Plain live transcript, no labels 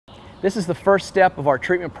This is the first step of our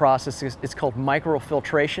treatment process. It's called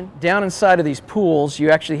microfiltration. Down inside of these pools, you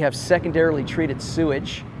actually have secondarily treated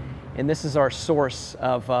sewage, and this is our source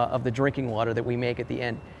of the drinking water that we make at the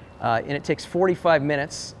end. And it takes 45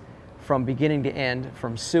 minutes from beginning to end,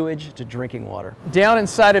 from sewage to drinking water. Down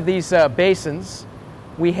inside of these basins,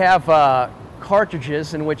 we have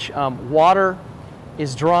cartridges in which water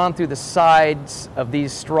is drawn through the sides of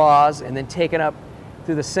these straws and then taken up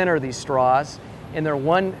through the center of these straws. And they're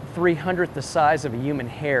 1/300th the size of a human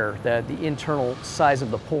hair, the internal size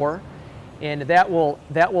of the pore. And that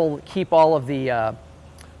will keep all of the,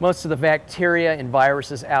 most of the bacteria and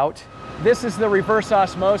viruses out. This is the reverse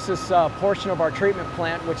osmosis portion of our treatment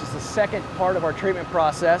plant, which is the second part of our treatment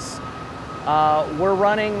process. We're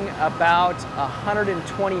running about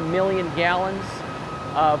 120 million gallons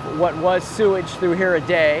of what was sewage through here a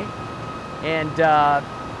day. And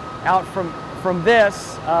out from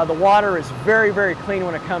this, the water is very, very clean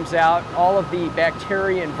when it comes out. All of the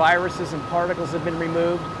bacteria and viruses and particles have been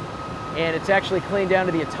removed, and it's actually cleaned down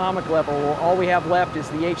to the atomic level. All we have left is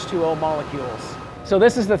the H2O molecules. So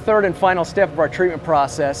this is the third and final step of our treatment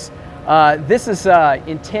process. This is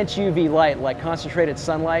intense UV light, like concentrated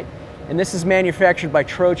sunlight, and this is manufactured by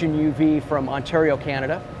Trojan UV from Ontario,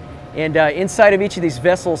 Canada. And inside of each of these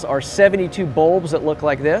vessels are 72 bulbs that look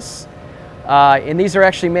like this. And these are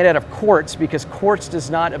actually made out of quartz, because quartz does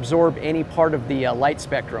not absorb any part of the light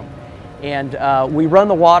spectrum. And we run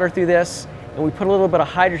the water through this, and we put a little bit of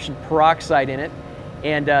hydrogen peroxide in it,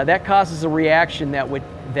 and that causes a reaction that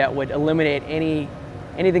would eliminate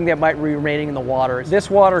anything that might be remaining in the water. This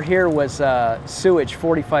water here was sewage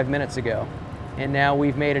 45 minutes ago, and now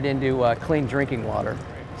we've made it into clean drinking water.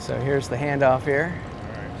 So here's the handoff here.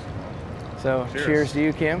 So cheers to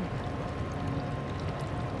you, Kim.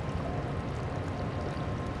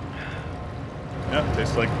 Yeah,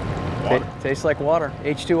 tastes like water. Tastes like water,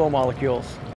 H2O molecules.